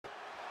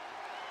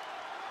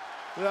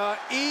The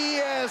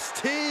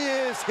EST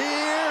is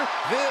here.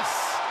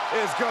 This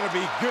is going to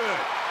be good.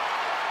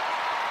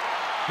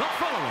 The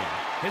following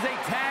is a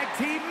tag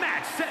team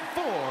match set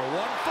for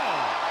one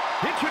fall.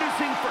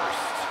 Introducing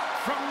first,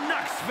 from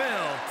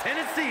Knoxville,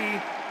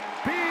 Tennessee,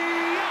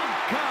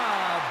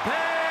 Bianca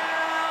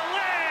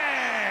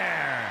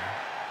Belair.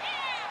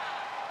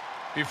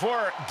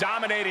 Before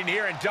dominating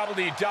here in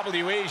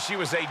WWE, she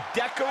was a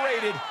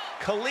decorated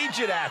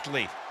collegiate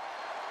athlete.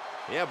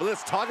 Yeah, but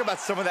let's talk about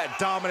some of that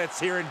dominance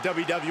here in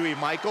WWE,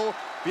 Michael.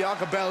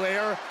 Bianca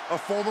Belair, a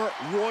former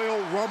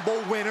Royal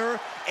Rumble winner,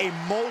 a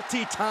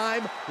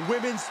multi-time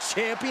women's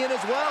champion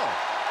as well.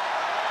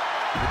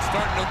 It's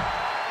starting to...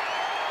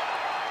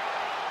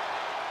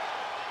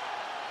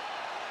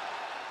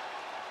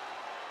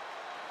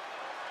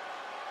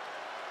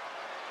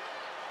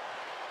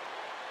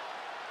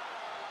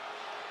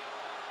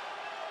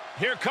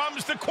 Here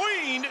comes the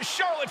Queen,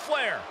 Charlotte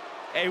Flair.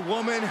 A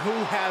woman who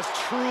has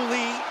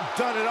truly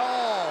done it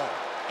all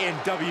in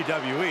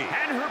WWE.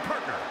 And her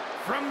partner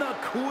from the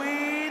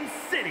Queen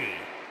City,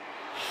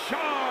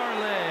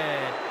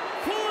 Charlotte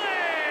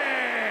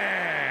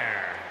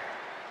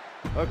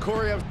Flair.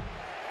 Corey,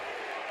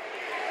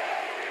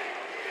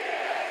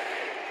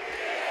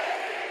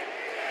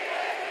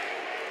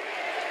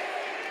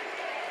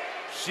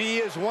 she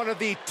is one of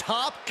the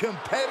top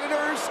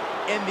competitors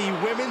in the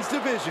women's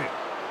division.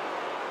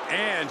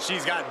 And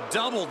she's got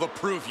double the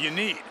proof you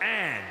need.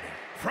 And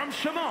from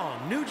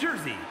Chemung, New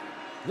Jersey,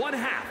 one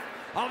half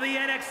of the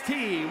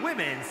NXT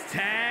Women's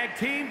Tag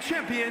Team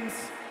Champions,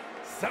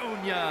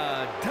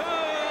 Sonya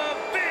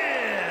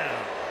Deville.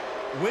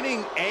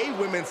 Winning a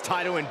women's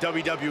title in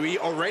WWE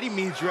already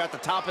means you're at the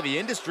top of the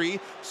industry.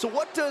 So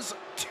what does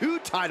 2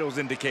 titles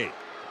indicate?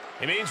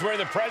 It means we're in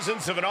the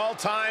presence of an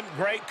all-time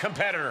great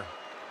competitor.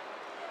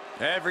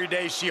 Every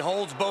day she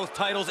holds both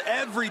titles.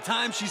 Every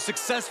time she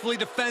successfully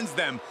defends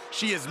them,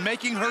 she is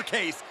making her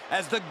case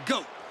as the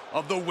GOAT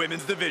of the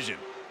women's division.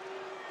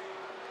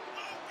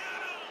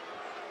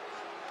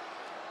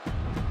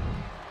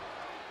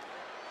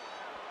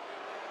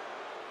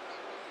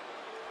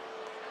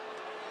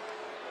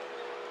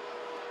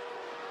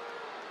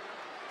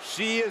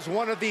 She is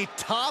one of the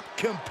top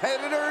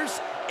competitors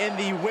in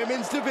the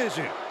women's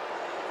division.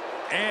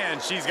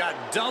 And she's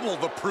got double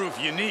the proof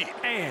you need.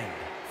 And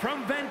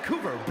from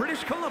Vancouver,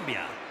 British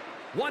Columbia,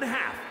 one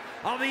half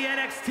of the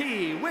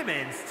NXT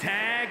Women's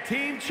Tag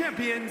Team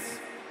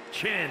Champions,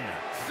 Seguir.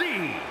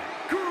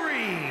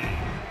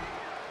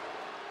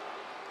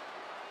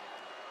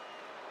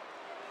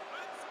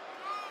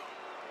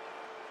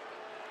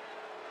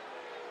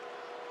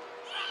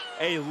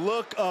 A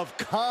look of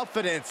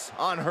confidence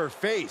on her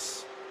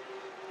face.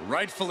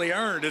 Rightfully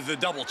earned as the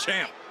double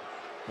champ.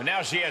 But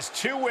now she has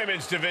 2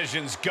 women's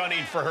divisions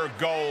gunning for her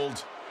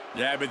gold.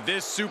 Yeah, but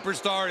this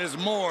superstar is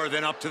more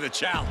than up to the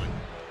challenge.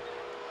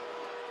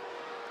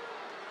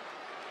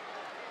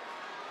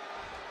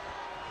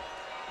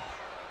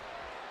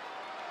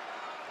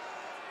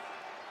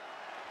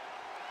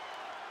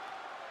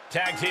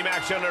 Tag team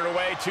action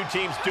underway. 2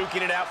 teams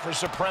duking it out for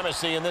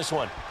supremacy in this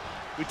one.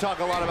 We talk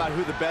a lot about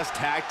who the best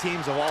tag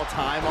teams of all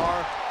time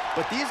are,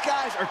 but these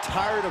guys are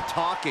tired of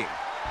talking.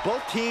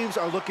 Both teams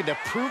are looking to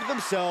prove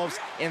themselves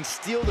and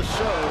steal the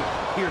show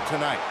here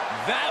tonight.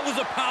 That was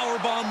a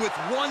powerbomb with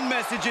one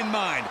message in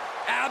mind: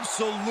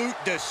 absolute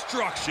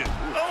destruction.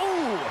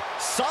 Oh,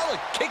 solid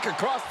kick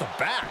across the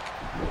back.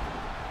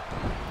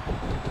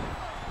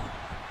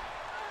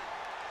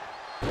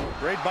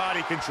 Great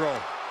body control.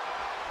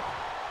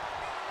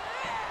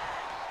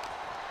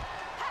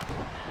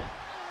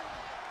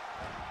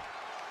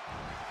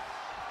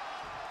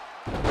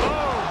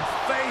 Boom,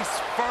 face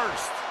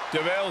first.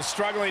 Deville is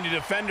struggling to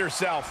defend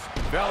herself.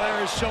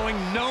 Belair is showing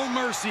no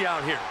mercy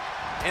out here.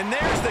 And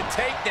there's the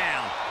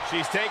takedown.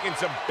 She's taking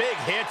some big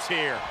hits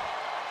here.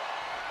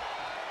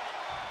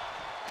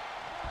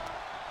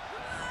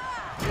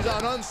 She's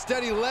on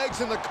unsteady legs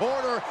in the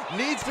corner,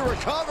 needs to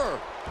recover.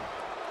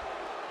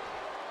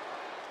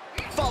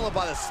 Followed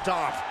by the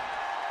stomp.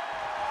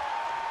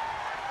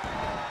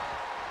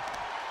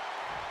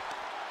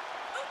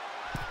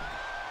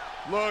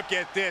 Look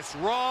at this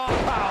raw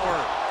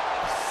power.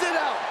 Sit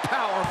out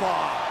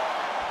powerbomb.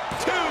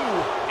 2,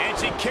 and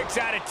she kicks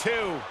out at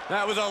 2.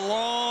 That was a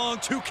long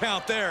 2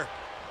 count there.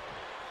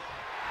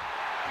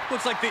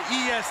 Looks like the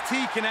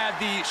EST can add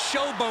the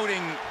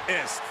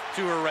showboating-ist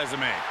to her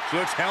resume. She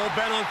looks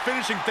hell-bent on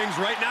finishing things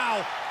right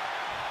now.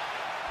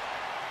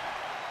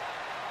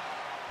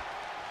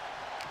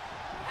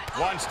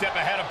 One step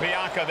ahead of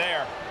Bianca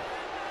there.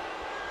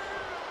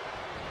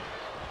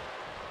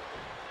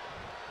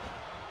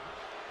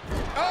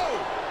 Oh!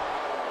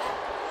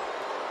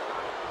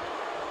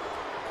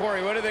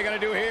 Corey, what are they going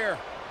to do here?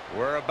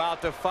 We're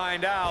about to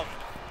find out.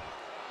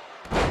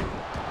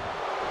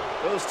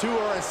 Those 2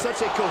 are in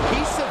such a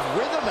cohesive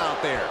rhythm out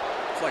there.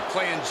 It's like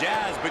playing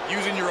jazz, but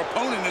using your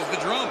opponent as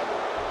the drum.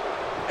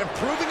 And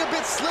proving a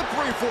bit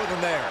slippery for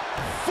them there.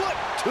 Foot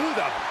to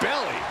the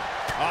belly.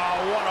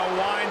 Oh, what a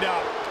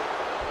wind-up.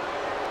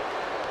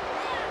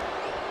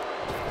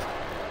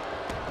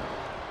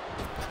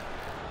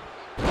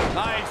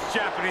 Nice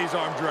Japanese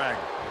arm drag.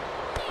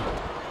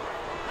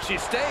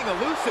 She's staying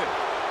elusive.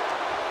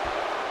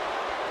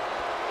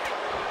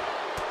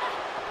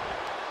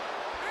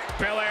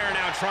 Belair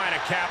now trying to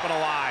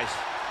capitalize.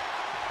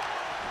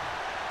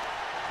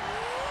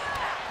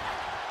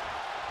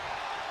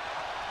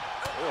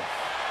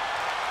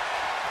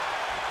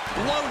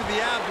 Blow to the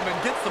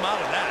abdomen gets them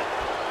out of that.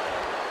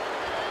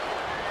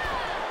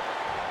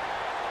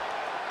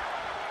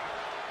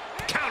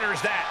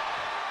 Counters that.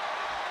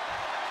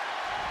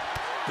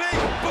 Big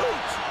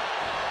boot.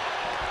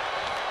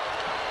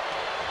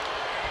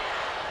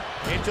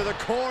 Into the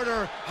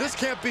corner. This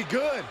can't be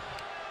good.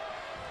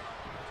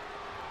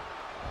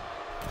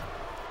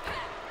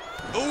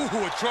 Ooh,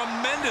 a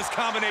tremendous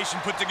combination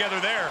put together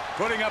there.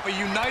 Putting up a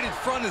united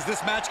front as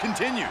this match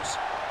continues.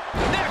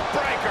 Neck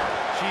breaker.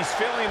 She's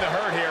feeling the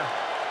hurt here.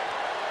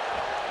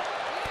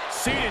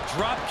 Seated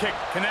drop kick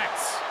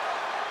connects.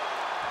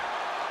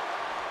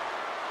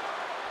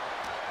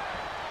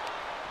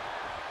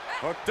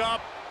 Hooked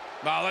up.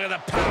 Oh, look at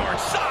the power.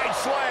 Side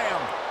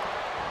slam.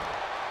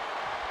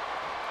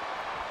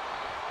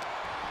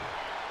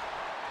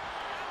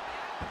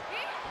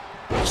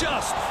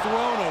 Just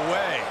thrown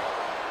away.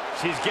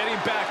 She's getting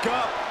back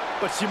up,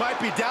 but she might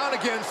be down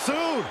again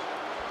soon.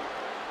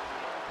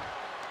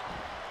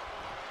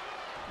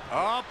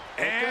 Up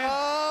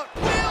and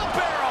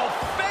wheelbarrow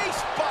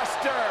face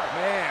buster.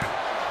 Man.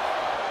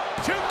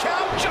 2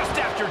 count just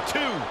after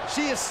 2.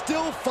 She is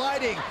still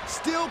fighting,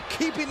 still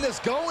keeping this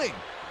going.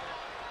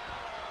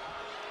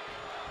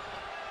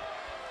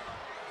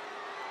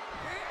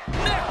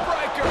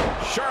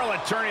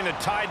 Charlotte turning the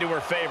tide to her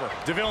favor.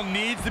 Deville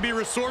needs to be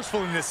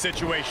resourceful in this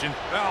situation.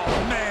 Oh,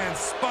 man,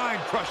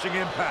 spine-crushing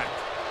impact.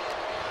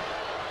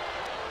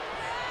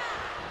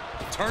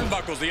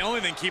 Turnbuckle's the only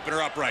thing keeping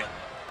her upright.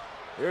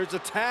 Here's a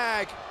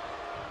tag.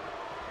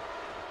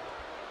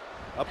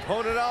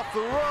 Opponent off the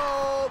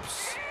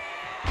ropes.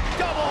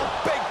 Double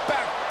big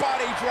back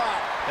body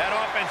drop. That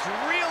offense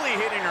really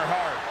hitting her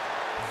hard.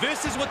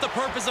 This is what the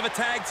purpose of a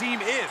tag team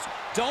is.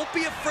 Don't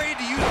be afraid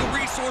to use the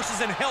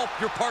resources and help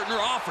your partner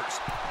offers.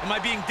 Am I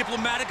being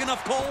diplomatic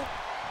enough, Cole?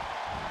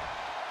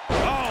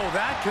 Oh,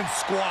 that can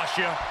squash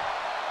you.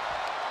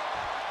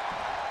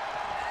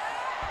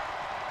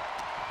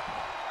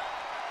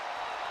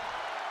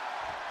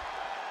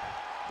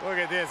 Look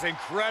at this,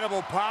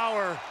 incredible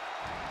power.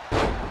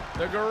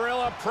 The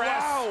gorilla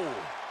press. Wow.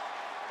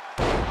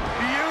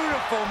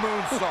 Beautiful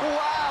moonsault.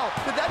 Wow,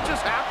 did that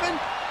just happen?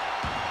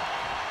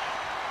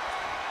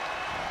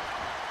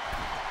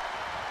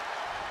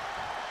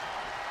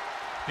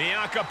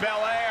 Bianca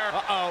Belair.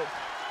 Uh-oh.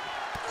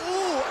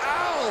 Ooh,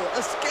 ow!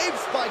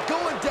 Escapes by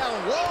going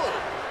down low.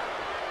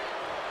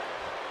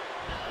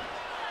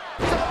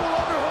 Double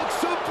underhook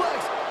suplex.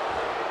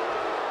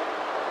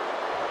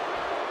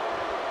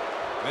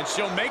 And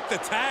she'll make the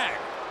tag.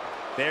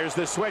 There's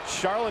the switch.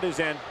 Charlotte is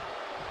in.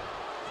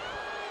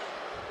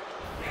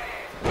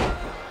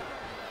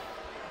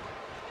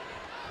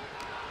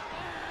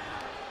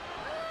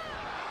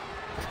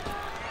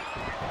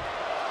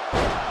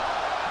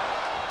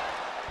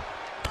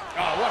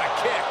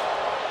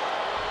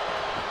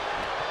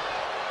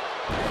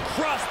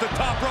 Across the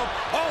top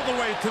rope, all the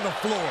way to the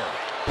floor.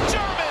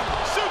 German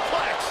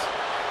suplex.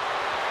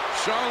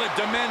 Charlotte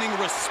demanding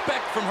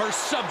respect from her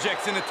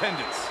subjects in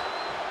attendance.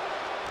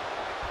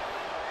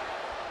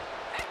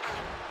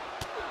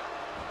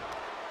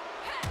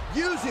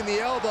 Using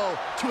the elbow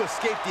to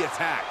escape the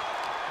attack.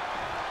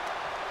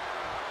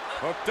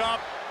 Hooked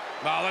up.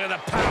 Oh, look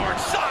at the power.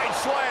 Side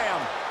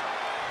slam.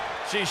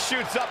 She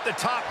shoots up the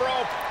top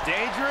rope.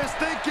 Dangerous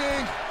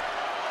thinking.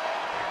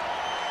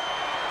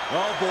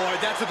 Oh boy,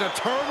 that's a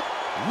determined.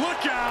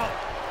 Look out!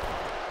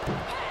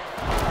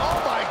 Oh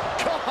my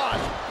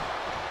God!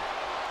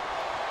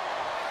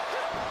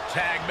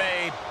 Tag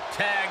made.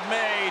 Tag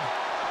made.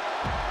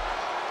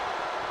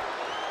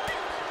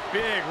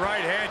 Big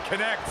right hand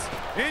connects.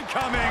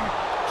 Incoming.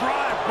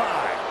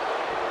 Drive-by.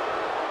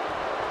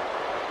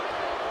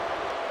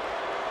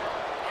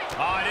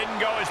 Oh, it didn't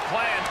go as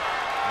planned.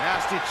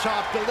 Nasty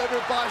chop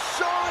delivered by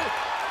Charlotte,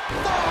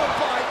 followed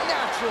by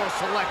natural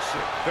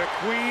selection. The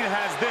Queen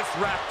has this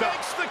wrapped up.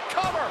 Makes the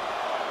cover.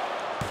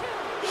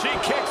 She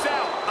kicks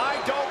out.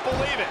 I don't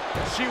believe it.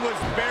 She was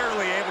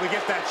barely able to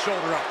get that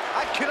shoulder up.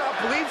 I cannot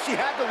believe she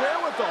had the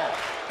wherewithal.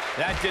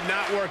 That did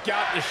not work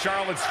out in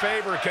Charlotte's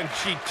favor. Can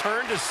she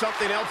turn to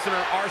something else in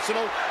her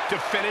arsenal to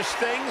finish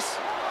things?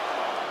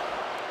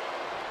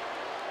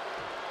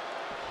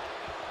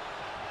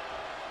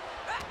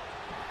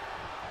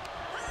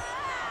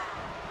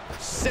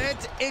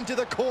 Sent into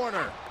the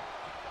corner.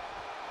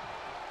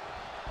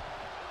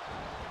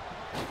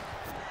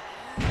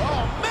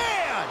 Oh,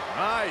 man!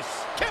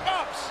 Nice.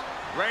 Kick-ups.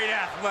 Great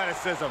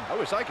athleticism. I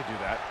wish I could do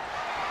that.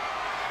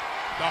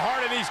 The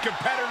heart of these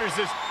competitors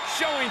is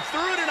showing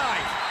through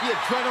tonight. The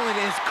adrenaline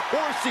is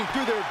coursing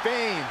through their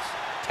veins.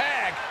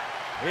 Tag.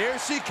 Here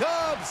she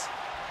comes.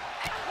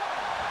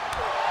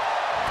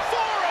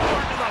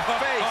 Forearm to the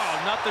face. Oh,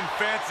 nothing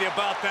fancy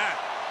about that.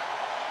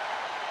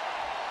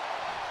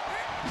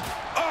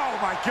 Oh,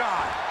 my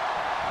God.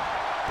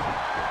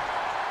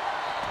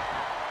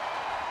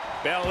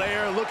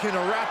 Belair looking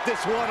to wrap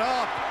this one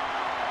up.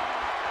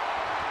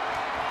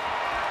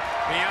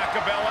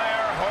 Bianca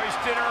Belair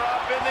hoisting her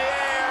up in the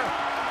air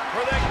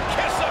for the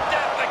kiss of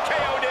death, the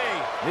KOD.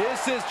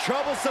 This is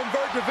troublesome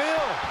for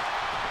Deville.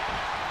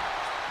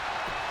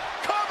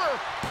 Cover!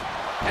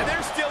 And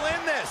they're still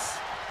in this.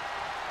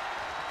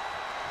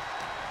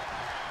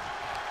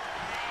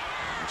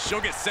 She'll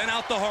get sent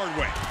out the hard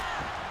way.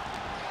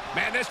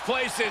 Man, this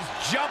place is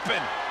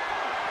jumping.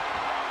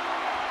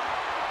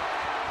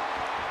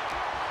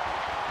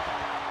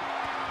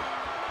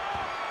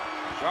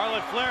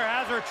 Charlotte Flair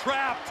has her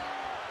trapped.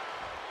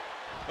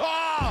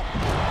 Oh!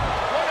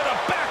 Look at a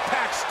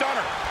backpack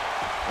stunner.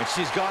 And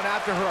she's gone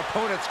after her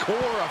opponent's core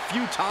a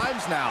few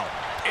times now.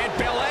 And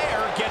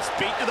Belair gets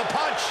beat to the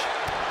punch.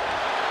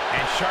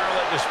 And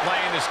Charlotte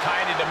displaying this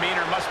kind of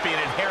demeanor must be an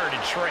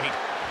inherited trait.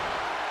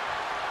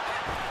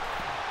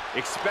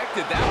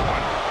 Expected that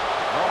one.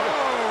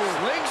 Oh,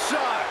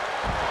 slingshot.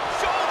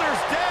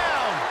 Shoulders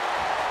down.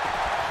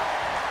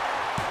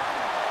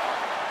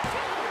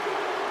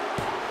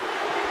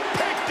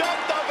 Picked up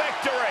the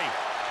victory.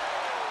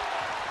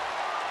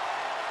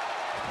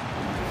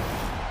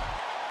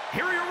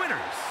 Here are your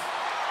winners,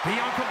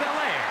 Bianca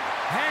Belair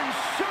and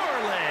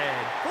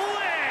Charlotte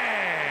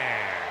Flair.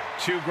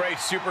 Two great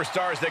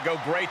superstars that go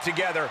great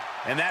together,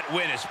 and that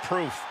win is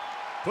proof.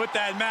 Put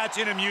that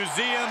match in a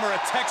museum or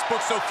a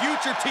textbook so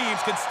future teams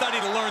can study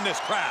to learn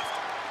this craft.